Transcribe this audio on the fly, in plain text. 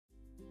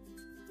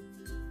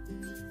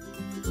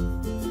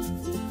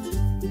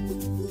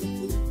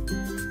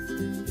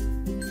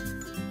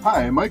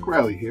Hi, Mike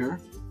Riley here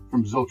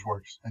from Zilch,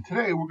 and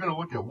today we're going to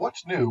look at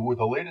what's new with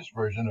the latest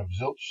version of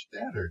Zilch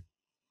Standard.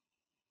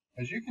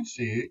 As you can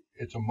see,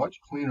 it's a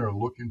much cleaner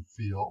look and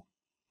feel.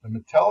 The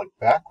metallic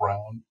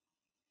background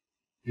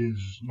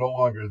is no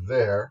longer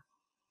there,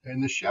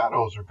 and the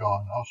shadows are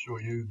gone. I'll show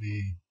you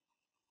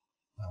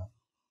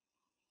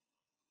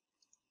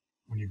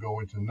when you go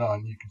into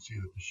none, you can see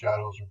that the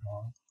shadows are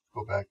gone.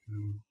 Go back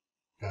to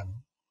demo.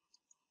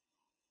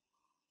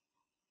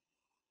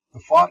 The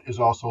font is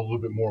also a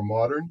little bit more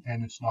modern,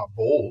 and it's not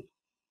bold.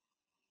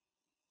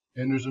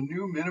 And there's a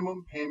new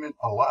minimum payment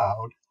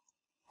allowed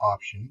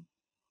option,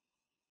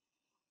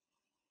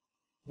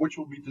 which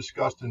will be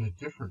discussed in a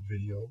different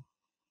video.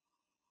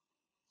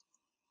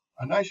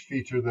 A nice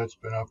feature that's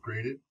been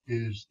upgraded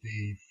is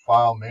the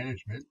file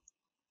management.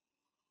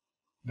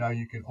 Now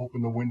you can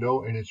open the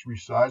window and it's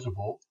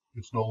resizable.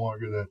 It's no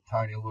longer that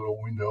tiny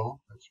little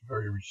window that's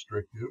very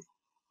restrictive.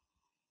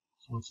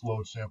 So let's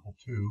load sample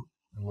 2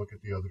 and look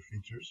at the other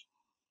features.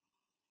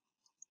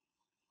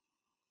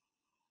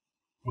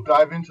 We'll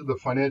dive into the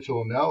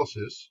financial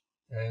analysis,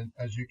 and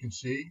as you can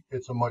see,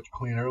 it's a much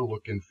cleaner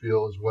look and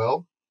feel as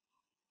well.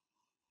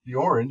 The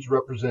orange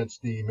represents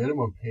the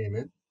minimum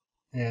payment,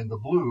 and the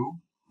blue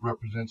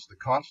represents the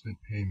constant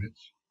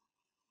payments.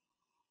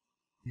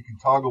 You can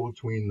toggle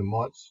between the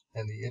months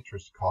and the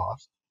interest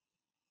cost.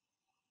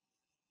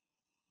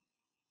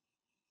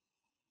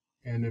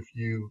 And if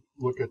you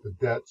look at the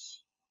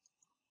debts,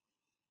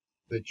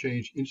 they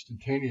change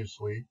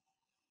instantaneously,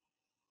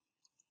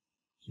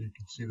 so you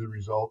can see the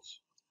results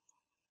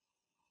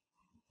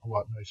a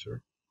lot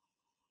nicer.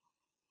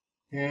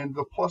 And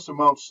the plus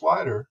amount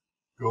slider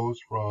goes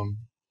from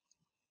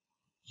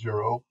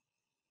 0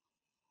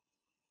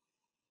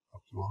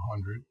 up to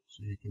 100,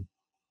 so you can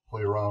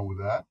play around with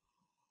that.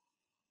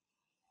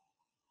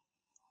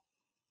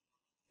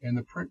 And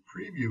the print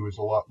preview is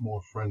a lot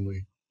more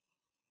friendly.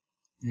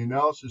 The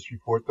analysis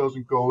report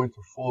doesn't go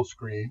into full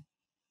screen.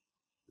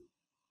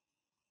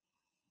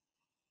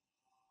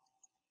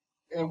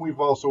 And we've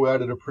also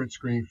added a print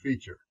screen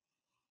feature.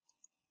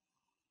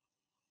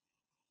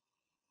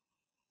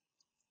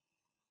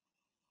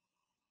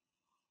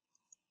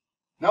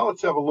 Now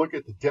let's have a look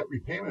at the debt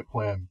repayment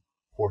plan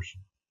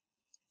portion.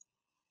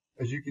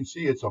 As you can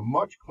see, it's a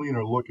much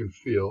cleaner look and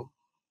feel.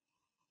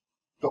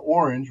 The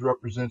orange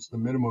represents the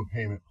minimum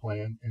payment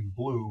plan, and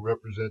blue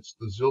represents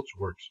the Zilch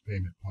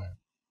payment plan.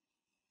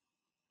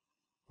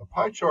 The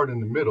pie chart in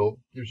the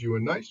middle gives you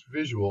a nice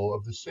visual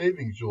of the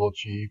savings you'll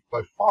achieve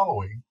by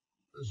following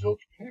the Zilch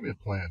payment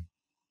plan.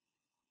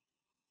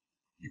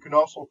 You can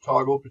also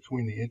toggle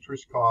between the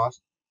interest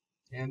cost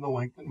and the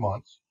length in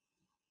months.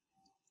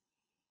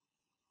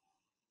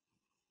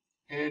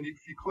 And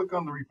if you click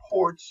on the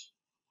reports,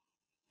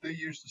 they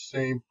use the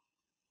same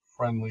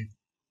friendly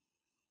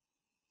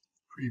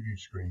preview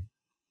screen.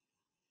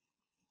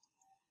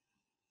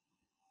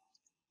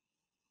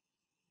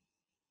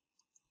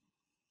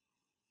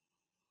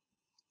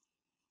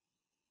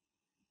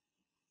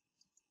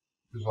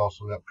 There's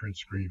also that print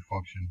screen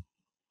function.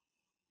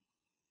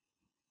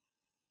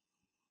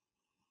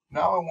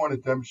 Now I want to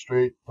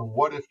demonstrate the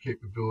what-if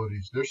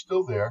capabilities. They're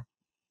still there.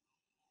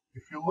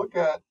 If you look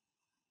at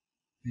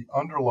the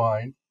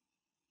underlined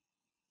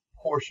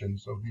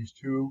portions of these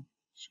two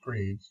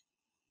screens,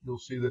 you'll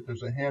see that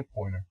there's a hand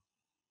pointer.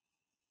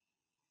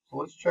 So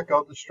let's check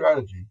out the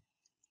strategy.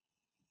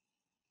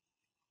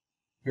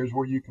 Here's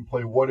where you can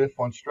play what if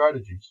on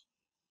strategies.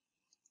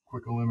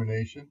 Quick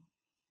elimination,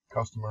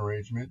 custom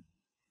arrangement.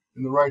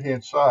 In the right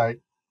hand side,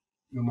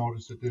 you'll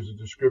notice that there's a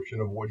description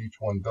of what each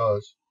one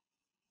does.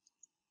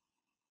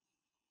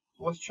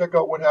 So let's check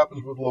out what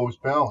happens with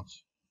lowest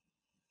balance.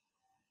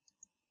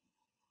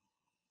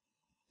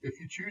 If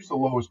you choose the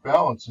lowest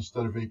balance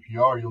instead of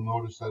APR, you'll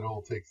notice that it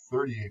will take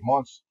 38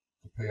 months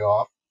to pay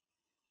off.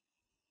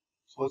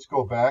 So let's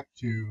go back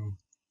to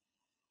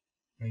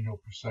annual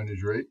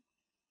percentage rate.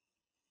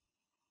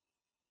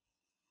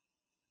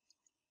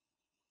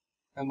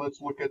 And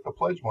let's look at the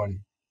pledge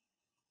money.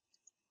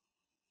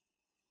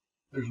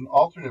 There's an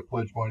alternate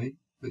pledge money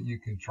that you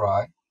can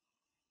try.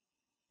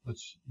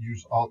 Let's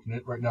use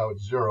alternate. Right now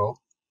it's 0.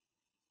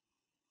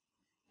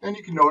 And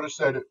you can notice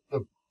that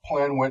the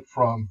plan went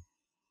from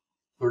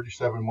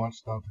 37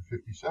 months down to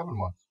 57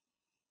 months.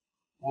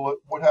 Well,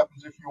 what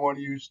happens if you want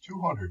to use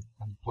 200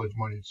 in pledge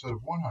money instead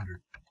of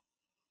 100?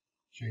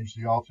 Change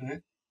the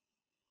alternate,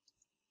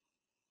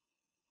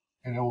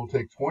 and it will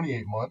take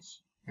 28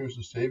 months. Here's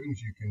the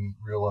savings you can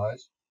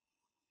realize.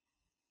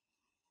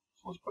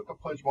 So let's put the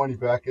pledge money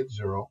back at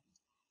 0.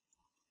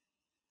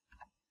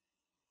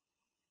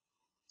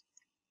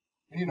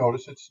 And you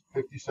notice it's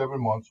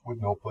 57 months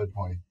with no pledge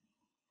money.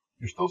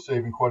 You're still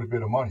saving quite a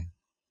bit of money.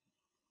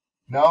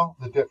 Now,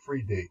 the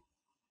debt-free date.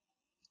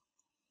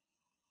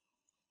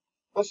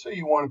 Let's say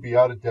you want to be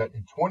out of debt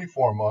in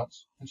 24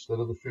 months instead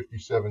of the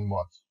 57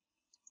 months.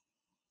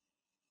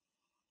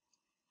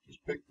 Just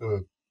pick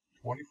the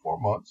 24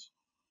 months,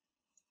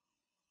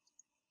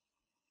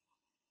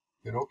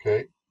 hit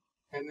OK,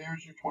 and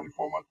there's your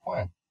 24-month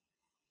plan.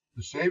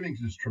 The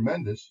savings is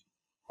tremendous.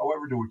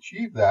 However, to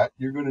achieve that,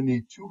 you're going to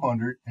need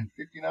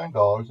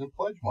 $259 in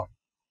pledge money.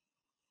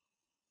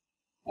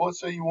 Well, let's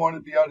say you want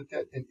to be out of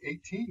debt in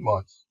 18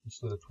 months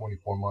instead of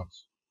 24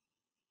 months.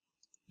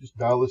 Just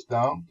dial this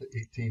down to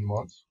 18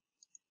 months.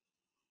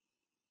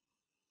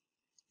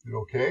 Hit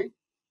OK.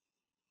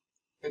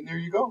 And there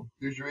you go.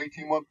 There's your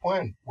 18-month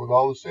plan with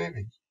all the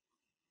savings.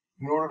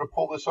 In order to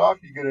pull this off,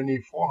 you're going to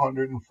need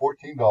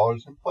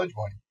 $414 in pledge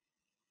money.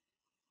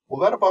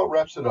 Well, that about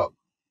wraps it up.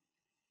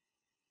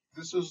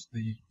 This is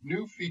the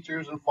new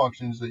features and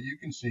functions that you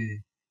can see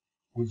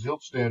with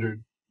Zilch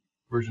Standard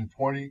version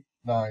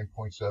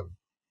 29.7.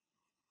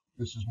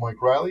 This is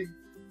Mike Riley.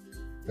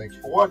 Thanks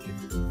for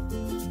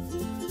watching.